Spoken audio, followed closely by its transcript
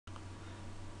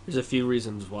There's a few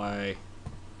reasons why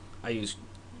I use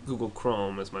Google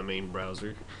Chrome as my main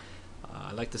browser.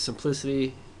 I like the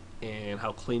simplicity and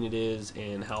how clean it is,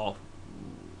 and how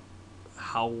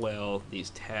well these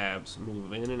tabs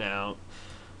move in and out.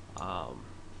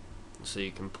 So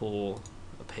you can pull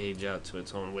a page out to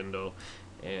its own window,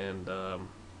 and a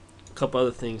couple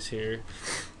other things here.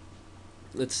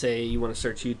 Let's say you want to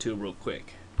search YouTube real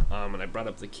quick, and I brought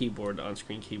up the keyboard, the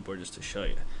on-screen keyboard, just to show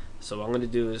you. So what I'm going to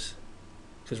do is,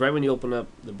 because right when you open up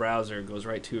the browser, it goes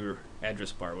right to your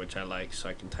address bar, which I like, so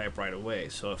I can type right away.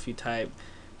 So if you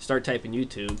start typing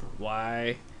YouTube,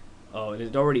 oh, and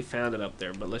it already found it up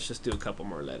there, but let's just do a couple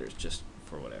more letters just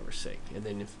for whatever's sake. And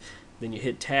then then you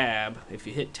hit tab. If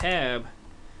you hit tab,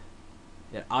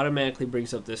 it automatically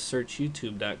brings up this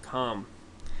searchyoutube.com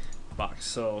box.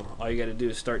 So all you got to do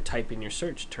is start typing your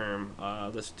search term.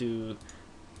 Let's do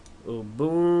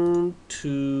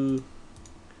Ubuntu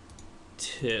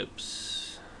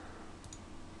tips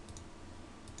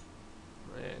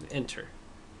and enter.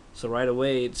 So right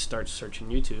away it starts searching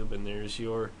YouTube, and there's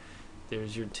your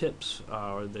tips,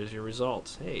 or there's your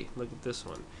results. Hey, look at this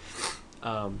one.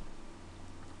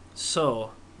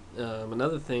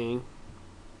 Another thing,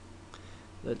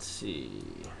 let's see,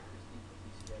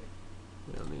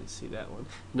 we don't need to see that one.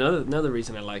 Another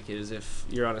reason I like it is if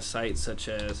you're on a site such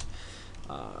as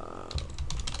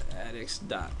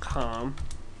addicts.com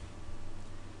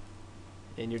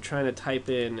and you're trying to type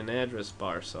in an address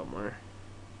bar somewhere.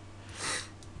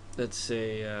 Let's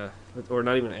say, or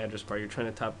not even an address bar, you're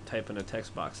trying to type in a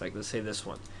text box, like let's say this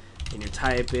one, and you're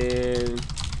typing,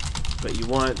 but you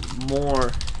want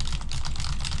more.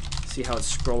 See how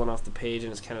it's scrolling off the page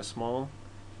and it's kind of small?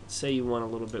 Let's say you want a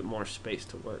little bit more space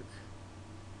to work.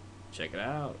 Check it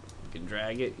out. You can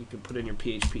drag it, you can put in your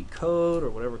PHP code or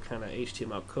whatever kind of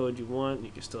HTML code you want, and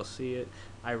you can still see it.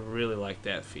 I really like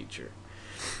that feature.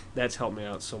 That's helped me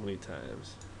out so many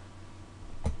times.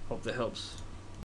 Hope that helps.